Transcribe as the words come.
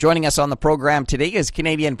Joining us on the program today is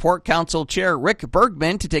Canadian Pork Council Chair Rick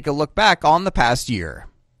Bergman to take a look back on the past year.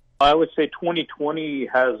 I would say 2020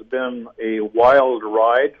 has been a wild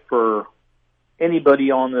ride for anybody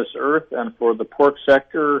on this earth and for the pork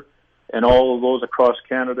sector and all of those across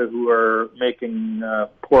Canada who are making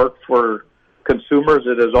pork for consumers.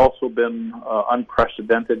 It has also been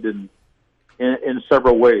unprecedented in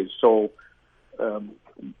several ways. So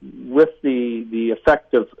with the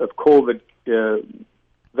effect of COVID,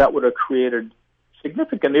 that would have created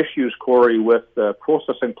significant issues, Corey, with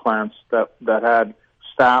processing plants that had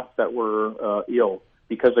staff that were ill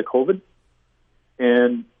because of COVID.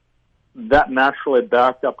 And that naturally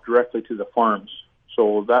backed up directly to the farms.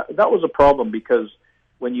 So that was a problem, because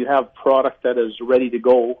when you have product that is ready to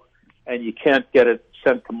go and you can't get it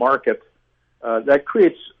sent to market, that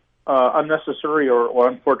creates unnecessary or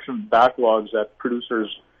unfortunate backlogs that producers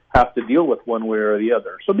have to deal with one way or the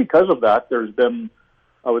other. So because of that, there's been,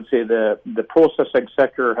 I would say, the processing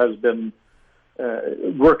sector has been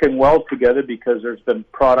working well together, because there's been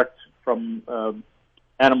product from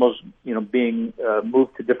animals, being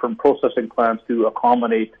moved to different processing plants to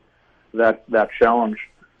accommodate that challenge.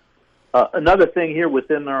 Another thing here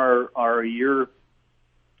within our year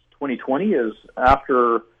 2020 is,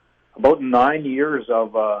 after about 9 years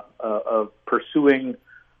of pursuing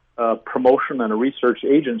promotion and a research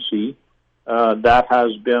agency, that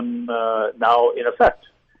has been now in effect.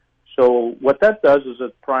 So what that does is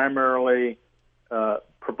it primarily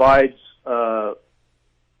provides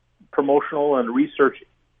promotional and research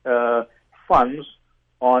funds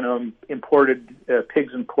on imported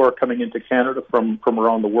pigs and pork coming into Canada from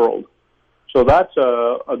around the world. So that's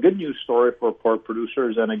a good news story for pork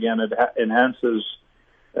producers, and again, it enhances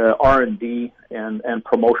R&D and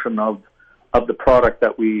promotion of the product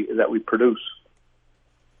that we produce.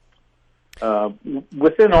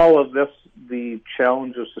 Within all of this, the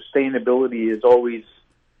challenge of sustainability is always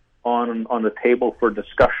on the table for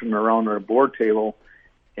discussion around our board table.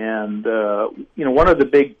 And, one of the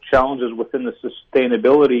big challenges within the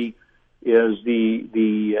sustainability is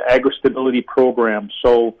the agri-stability program.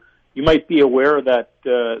 So you might be aware that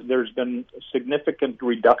there's been a significant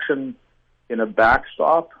reduction in a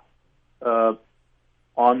backstop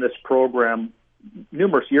on this program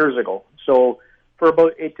numerous years ago. So for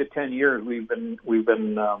about 8 to 10 years, we've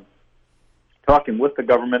been talking with the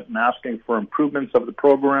government and asking for improvements of the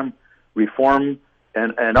program, reform,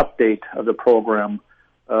 and update of the program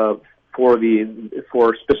for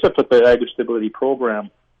specifically the agri-stability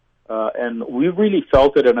program. And we really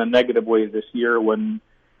felt it in a negative way this year when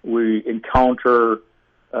we encounter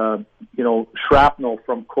shrapnel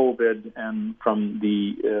from COVID and from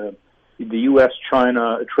the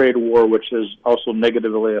U.S.-China trade war, which has also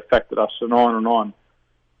negatively affected us, and on and on.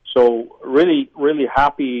 So really, really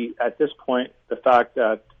happy at this point, the fact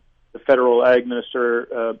that the federal ag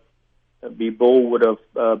minister, Bibeau, would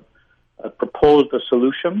have proposed a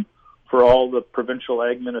solution for all the provincial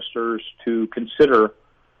ag ministers to consider.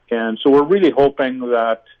 And so we're really hoping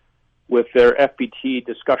that with their FPT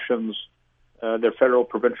discussions, their federal,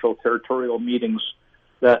 provincial, territorial meetings,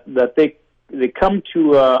 that they come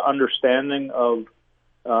to understanding of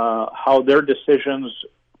how their decisions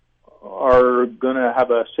are going to have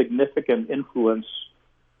a significant influence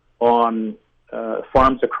on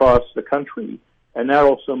farms across the country. And that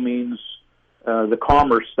also means the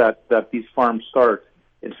commerce that these farms start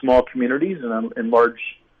in small communities and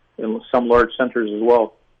in some large centers as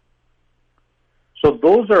well. So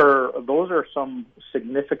those are some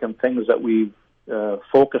significant things that we've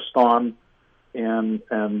focused on, and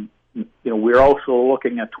we're also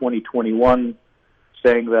looking at 2021,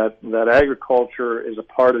 saying that agriculture is a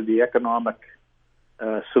part of the economic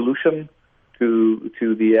solution to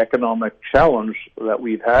the economic challenge that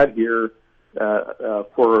we've had here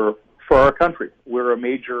for our country. We're a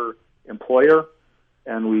major employer,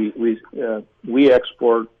 and we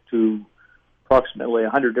export to approximately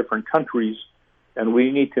 100 different countries, and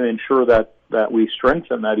we need to ensure that we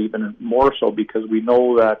strengthen that even more so, because we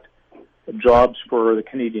know that jobs for the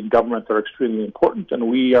Canadian government are extremely important, and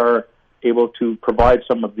we are able to provide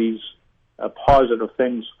some of these positive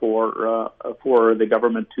things for the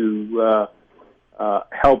government to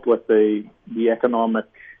help with the economic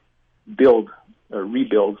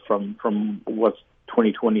rebuild from what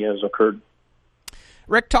 2020 has occurred.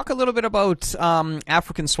 Rick, talk a little bit about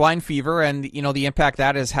African swine fever and the impact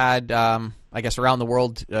that has had, I guess, around the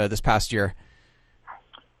world this past year.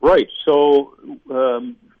 Right. So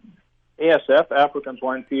ASF, African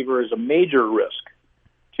swine fever, is a major risk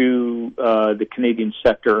to the Canadian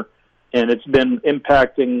sector, and it's been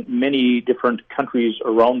impacting many different countries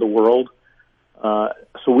around the world. So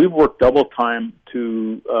we've worked double time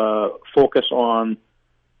to focus on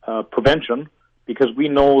prevention, because we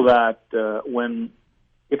know that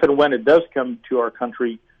if and when it does come to our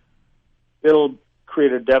country, it'll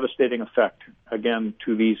create a devastating effect, again,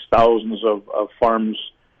 to these thousands of farms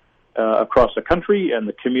across the country and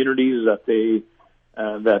the communities that they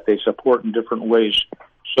support in different ways.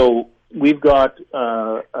 So we've got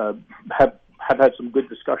have had some good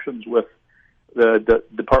discussions with the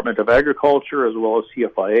Department of Agriculture as well as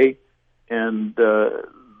CFIA, and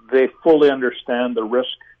they fully understand the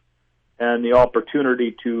risk and the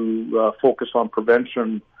opportunity to focus on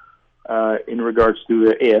prevention in regards to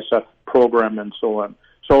the ASF program and so on.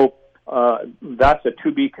 So that's a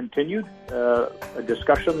to be continued a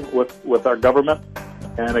discussion with our government.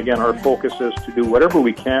 And again, our focus is to do whatever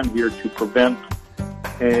we can here to prevent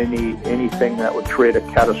anything that would create a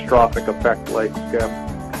catastrophic effect like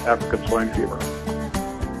African swine fever.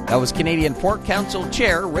 That was Canadian Pork Council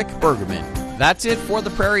Chair Rick Bergerman. That's it for the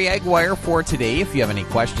Prairie Ag Wire for today. If you have any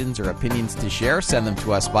questions or opinions to share, send them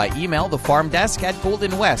to us by email,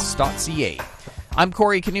 thefarmdesk@goldenwest.ca. I'm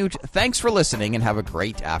Corey Canute. Thanks for listening and have a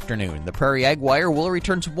great afternoon. The Prairie Ag Wire will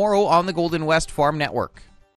return tomorrow on the Golden West Farm Network.